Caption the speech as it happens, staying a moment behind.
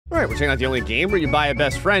All right, we're checking out the only game where you buy a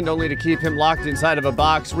best friend only to keep him locked inside of a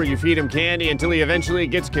box where you feed him candy until he eventually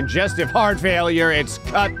gets congestive heart failure. It's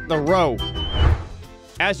Cut the Rope.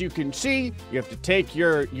 As you can see, you have to take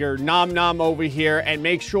your nom nom over here and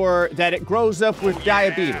make sure that it grows up with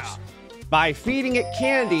diabetes by feeding it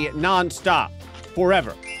candy non-stop,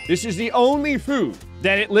 forever. This is the only food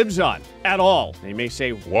that it lives on at all. They may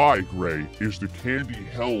say, why, Gray, is the candy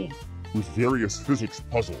held with various physics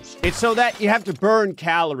puzzles? It's so that you have to burn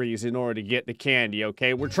calories in order to get the candy,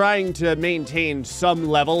 okay? We're trying to maintain some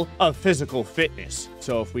level of physical fitness.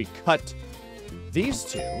 So if we cut these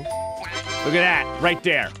two, look at that, right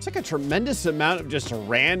there. It's like a tremendous amount of just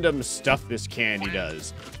random stuff this candy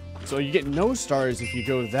does. So you get no stars if you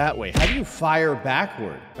go that way. How do you fire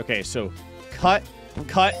backward? Okay, so cut.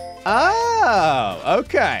 Oh,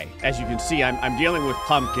 okay. As you can see, I'm dealing with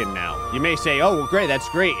pumpkin now. You may say, oh, well, great, that's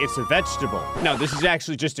great. It's a vegetable. No, this is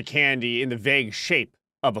actually just a candy in the vague shape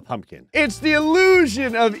of a pumpkin. It's the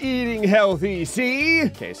illusion of eating healthy, see?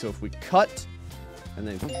 Okay, so if we cut and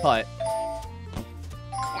then cut.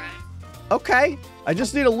 Okay, I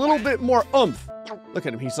just need a little bit more oomph. Look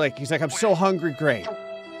at him, he's like, I'm so hungry, Gray.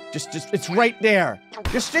 Just, it's right there.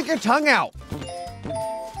 Just stick your tongue out.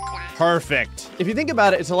 Perfect. If you think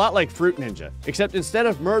about it, it's a lot like Fruit Ninja, except instead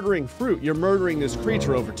of murdering fruit, you're murdering this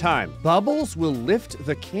creature over time. Bubbles will lift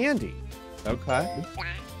the candy. Okay.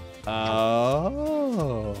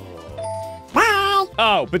 Oh.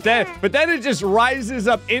 Oh, but then it just rises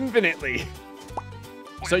up infinitely.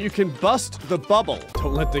 So you can bust the bubble.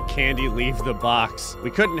 Don't let the candy leave the box. We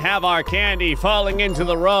couldn't have our candy falling into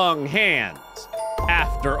the wrong hands.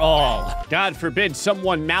 After all, God forbid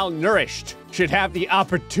someone malnourished should have the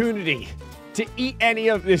opportunity to eat any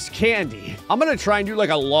of this candy. I'm gonna try and do like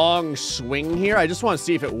a long swing here. I just want to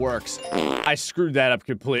see if it works. I screwed that up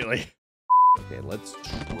completely. Okay, let's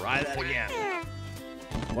try that again.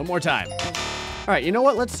 One more time. All right, you know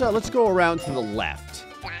what? Let's go around to the left.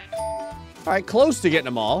 All right, close to getting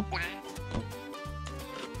them all.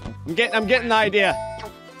 I'm getting the idea.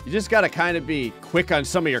 You just gotta kind of be quick on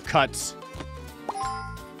some of your cuts.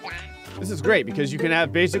 This is great because you can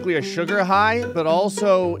have basically a sugar high, but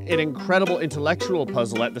also an incredible intellectual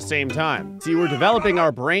puzzle at the same time. See, we're developing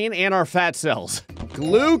our brain and our fat cells.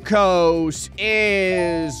 Glucose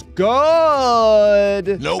is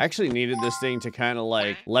good. Nope. I actually needed this thing to kind of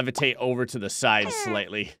like levitate over to the side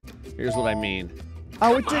slightly. Here's what I mean.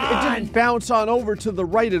 Oh, it didn't bounce on over to the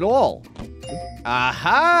right at all.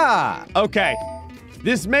 Aha! Okay.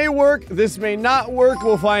 This may work, this may not work.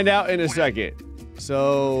 We'll find out in a second.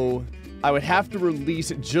 So I would have to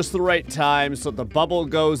release it just the right time so the bubble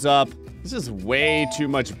goes up. This is way too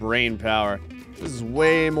much brain power. This is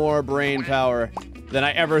way more brain power than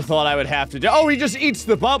I ever thought I would have to do. Oh, he just eats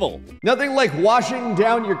the bubble. Nothing like washing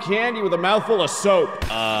down your candy with a mouthful of soap.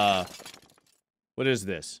 What is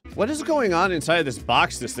this? What is going on inside this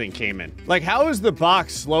box this thing came in? Like, how is the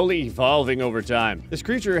box slowly evolving over time? This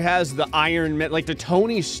creature has the Iron Man, like the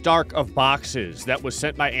Tony Stark of boxes that was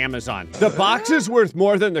sent by Amazon. The box is worth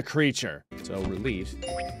more than the creature. So release.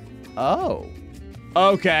 Oh.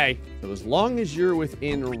 Okay. So as long as you're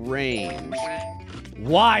within range.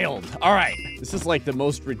 Wild. All right. This is like the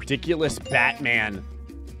most ridiculous Batman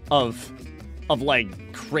of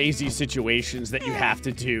like crazy situations that you have to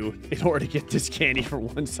do in order to get this candy from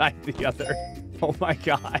one side to the other. Oh my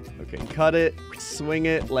God. Okay, cut it, swing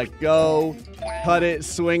it, let go. Cut it,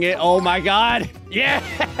 swing it. Oh my God. Yeah.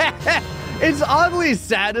 It's oddly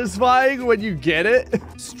satisfying when you get it.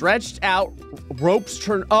 Stretched out, ropes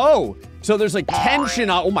turn. Oh, so there's like tension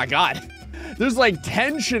on, oh my God. There's like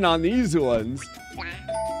tension on these ones.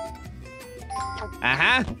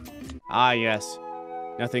 Uh-huh. Ah, yes.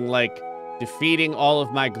 Nothing like defeating all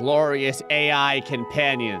of my glorious AI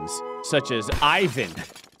companions, such as Ivan,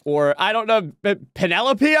 or I don't know,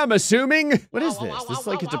 Penelope, I'm assuming? What is this? This is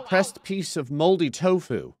like a depressed piece of moldy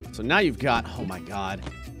tofu. So now you've got, oh my God,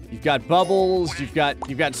 you've got bubbles, you've got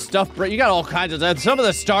stuff, you got all kinds of stuff. Some of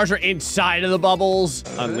the stars are inside of the bubbles.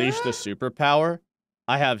 Unleash the superpower.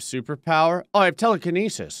 I have superpower. Oh, I have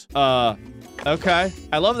telekinesis. Okay.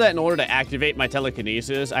 I love that in order to activate my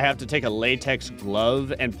telekinesis, I have to take a latex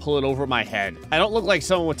glove and pull it over my head. I don't look like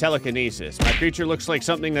someone with telekinesis. My creature looks like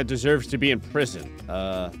something that deserves to be in prison.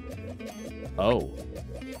 Oh.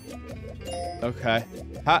 Okay.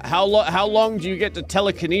 How long do you get to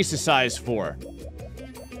telekinesisize for?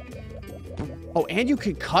 Oh, and you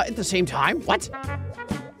can cut at the same time? What?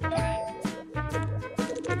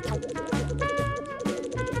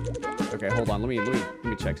 Okay, hold on. Let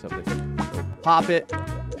me check something. Pop it.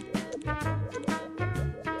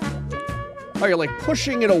 Oh, you're like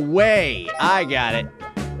pushing it away. I got it.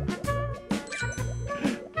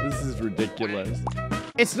 This is ridiculous.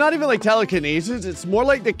 It's not even like telekinesis. It's more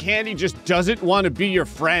like the candy just doesn't want to be your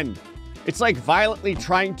friend. It's like violently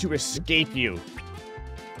trying to escape you.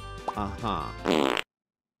 Uh-huh.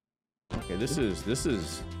 Okay, this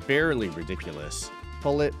is fairly ridiculous.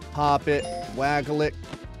 Pull it, pop it, waggle it.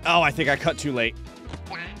 Oh, I think I cut too late.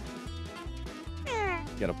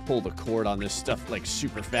 Gotta pull the cord on this stuff like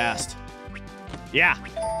super fast. Yeah.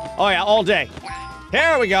 Oh yeah, all day.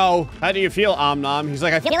 Here we go. How do you feel, Om-Nom? He's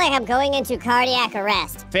like, I feel like I'm going into cardiac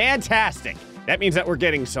arrest. Fantastic. That means that we're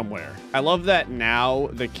getting somewhere. I love that now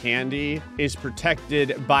the candy is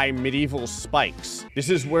protected by medieval spikes. This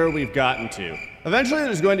is where we've gotten to. Eventually,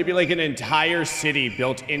 there's going to be like an entire city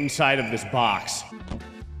built inside of this box.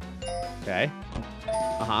 Okay.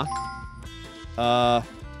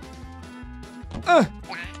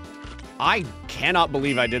 I cannot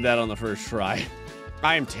believe I did that on the first try.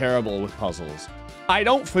 I am terrible with puzzles. I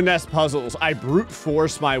don't finesse puzzles. I brute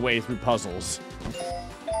force my way through puzzles.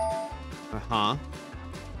 Uh-huh.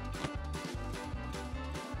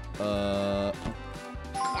 Oh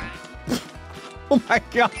my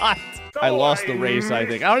god. I lost the race, I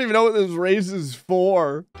think. I don't even know what this race is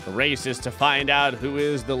for. The race is to find out who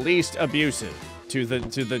is the least abusive to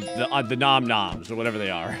the nom-noms or whatever they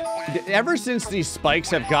are. Ever since these spikes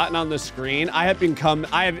have gotten on the screen,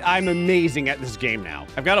 I'm amazing at this game now.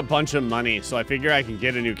 I've got a bunch of money, so I figure I can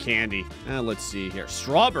get a new candy. Let's see here.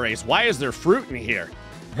 Strawberries. Why is there fruit in here?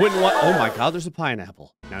 Wouldn't want, oh my god, there's a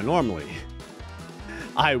pineapple. Now, normally,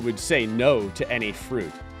 I would say no to any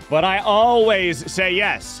fruit, but I always say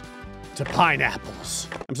yes to pineapples.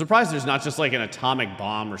 I'm surprised there's not just like an atomic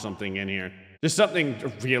bomb or something in here. Just something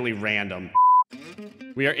really random.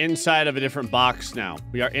 We are inside of a different box now.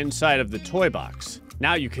 We are inside of the toy box.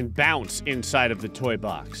 Now you can bounce inside of the toy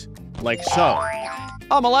box, like so. Oh,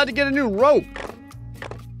 I'm allowed to get a new rope.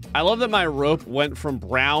 I love that my rope went from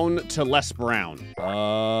brown to less brown.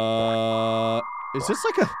 Is this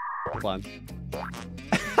like a, hold on.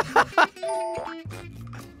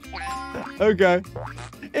 Okay.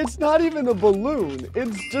 It's not even a balloon.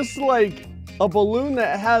 It's just like a balloon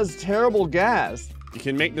that has terrible gas. You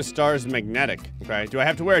can make the stars magnetic, okay? Do I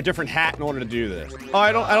have to wear a different hat in order to do this? Oh,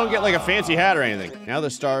 I don't get like a fancy hat or anything. Now the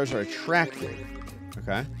stars are attractive,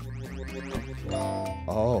 okay?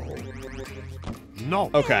 Oh.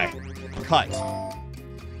 No. Okay, cut.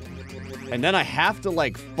 And then I have to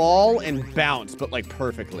like fall and bounce, but like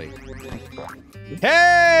perfectly.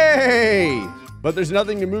 Hey! But there's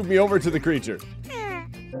nothing to move me over to the creature.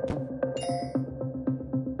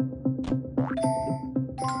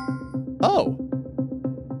 Oh.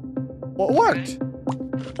 Well, it worked.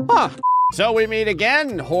 Huh. So we meet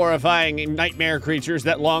again, horrifying nightmare creatures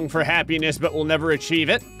that long for happiness but will never achieve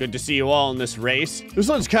it. Good to see you all in this race. This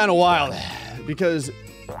one's kind of wild because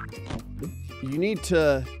you need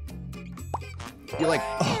to be like,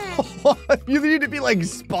 oh, you need to be like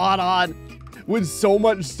spot on with so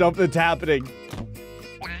much stuff that's happening.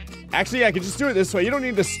 Actually, I could just do it this way. You don't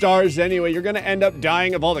need the stars anyway. You're gonna end up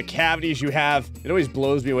dying of all the cavities you have. It always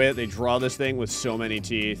blows me away that they draw this thing with so many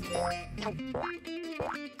teeth.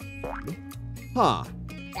 Huh.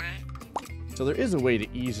 So there is a way to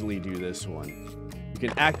easily do this one. You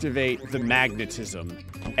can activate the magnetism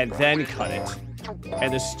and then cut it.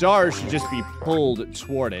 And the stars should just be pulled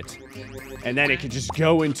toward it. And then it can just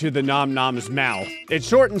go into the Nom-Nom's mouth. It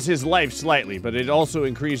shortens his life slightly, but it also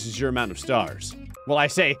increases your amount of stars. Well, I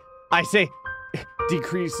say,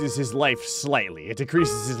 decreases his life slightly. It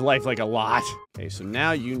decreases his life like a lot. Okay, so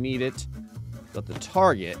now you need it, but the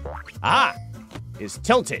target, is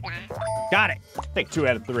tilted. Got it. Take 2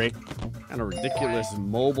 out of 3. What kind of ridiculous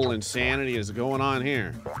mobile insanity is going on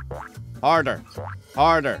here? Harder.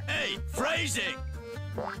 Harder. Hey, phrasing!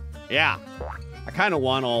 Yeah. I kind of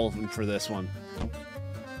want all of them for this one.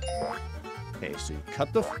 Okay, so you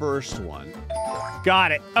cut the first one.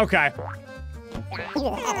 Got it. Okay.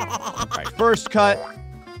 All right, first cut,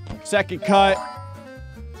 second cut,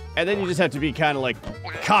 and then you just have to be kind of like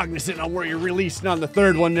cognizant on where you're releasing on the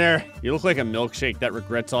third one there. You look like a milkshake that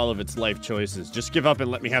regrets all of its life choices. Just give up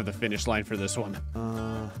and let me have the finish line for this one.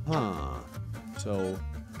 So,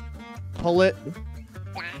 pull it,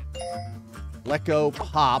 let go,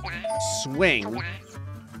 pop, swing.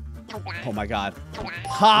 Oh my god.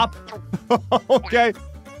 Pop. Okay.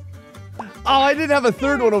 Oh, I didn't have a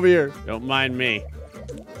third one over here. Don't mind me.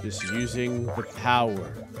 Just using the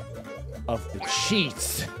power of the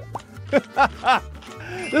cheats.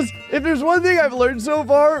 If there's one thing I've learned so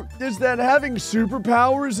far, it's that having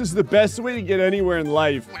superpowers is the best way to get anywhere in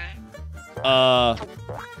life.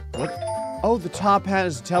 What? Oh, the top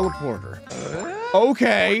has a teleporter.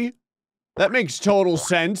 Okay. That makes total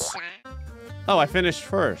sense. Oh, I finished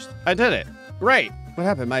first. I did it. Great. What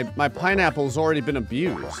happened? My pineapple's already been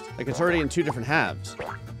abused. Like, it's already in 2 different halves.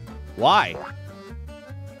 Why?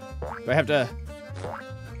 Do I have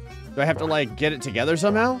to, like, get it together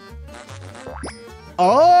somehow?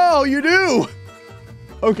 Oh, you do!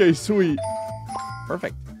 Okay, sweet.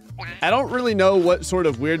 Perfect. I don't really know what sort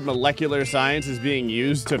of weird molecular science is being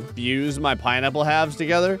used to fuse my pineapple halves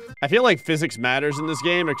together. I feel like physics matters in this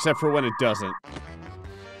game, except for when it doesn't.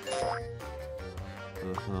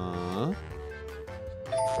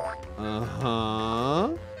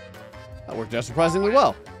 That worked out surprisingly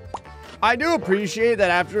well. I do appreciate that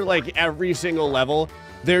after, like, every single level,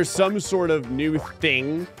 there's some sort of new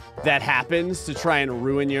thing that happens to try and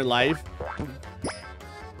ruin your life.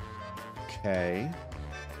 Okay.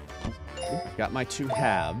 Got my 2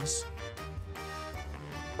 halves.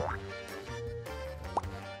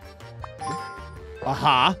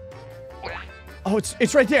 Aha. Oh,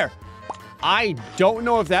 it's right there. I don't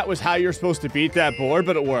know if that was how you're supposed to beat that board,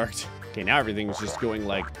 but it worked. Okay, now everything's just going,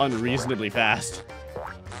 like, unreasonably fast.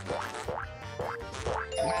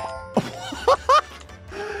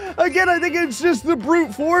 Again, I think it's just the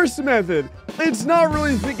brute force method. It's not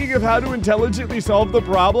really thinking of how to intelligently solve the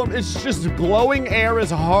problem. It's just blowing air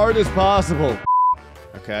as hard as possible.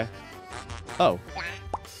 Okay. Oh.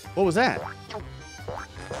 What was that?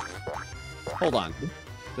 Hold on.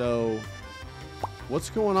 So, what's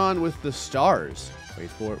going on with the stars?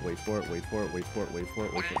 Wait for it, wait for it, wait for it, wait for it, wait for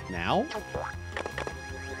it, wait for it. Now?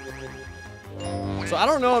 So I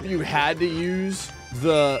don't know if you had to use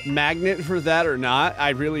the magnet for that or not. I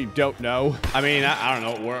really don't know. I mean, I don't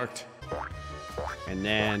know, it worked. And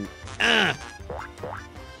then,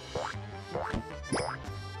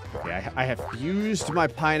 okay, I have fused my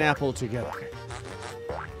pineapple together.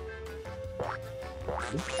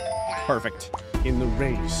 Perfect. In the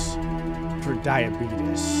race for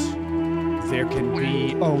diabetes, there can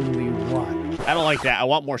be only one. I don't like that. I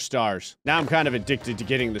want more stars. Now I'm kind of addicted to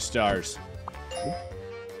getting the stars.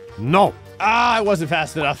 No. Ah, I wasn't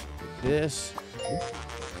fast enough. This.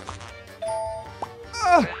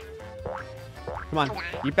 Come on,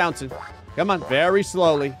 keep bouncing. Come on, very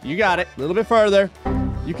slowly. You got it. A little bit further.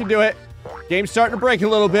 You can do it. Game's starting to break a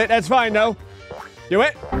little bit. That's fine, though. Do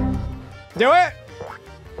it. Do it.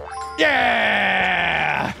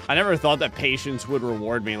 Yeah! I never thought that patience would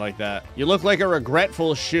reward me like that. You look like a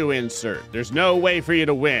regretful shoe insert. There's no way for you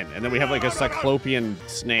to win. And then we have like a cyclopean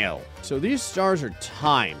snail. So these stars are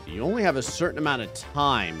timed. You only have a certain amount of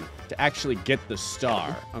time to actually get the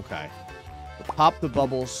star. Okay. So pop the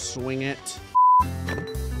bubble, swing it.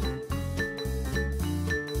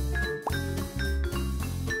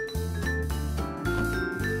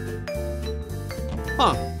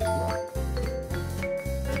 Huh.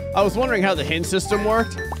 I was wondering how the hint system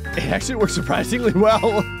worked. It actually worked surprisingly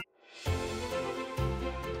well.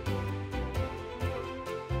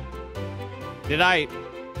 Did I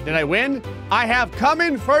win? I have come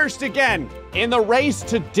in first again in the race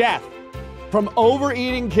to death from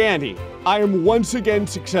overeating candy. I am once again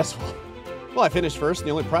successful. Well, I finished first, and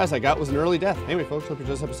the only prize I got was an early death. Anyway, folks, hope you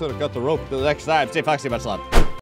enjoyed this episode of Cut the Rope. Till the next time, stay foxy, much love.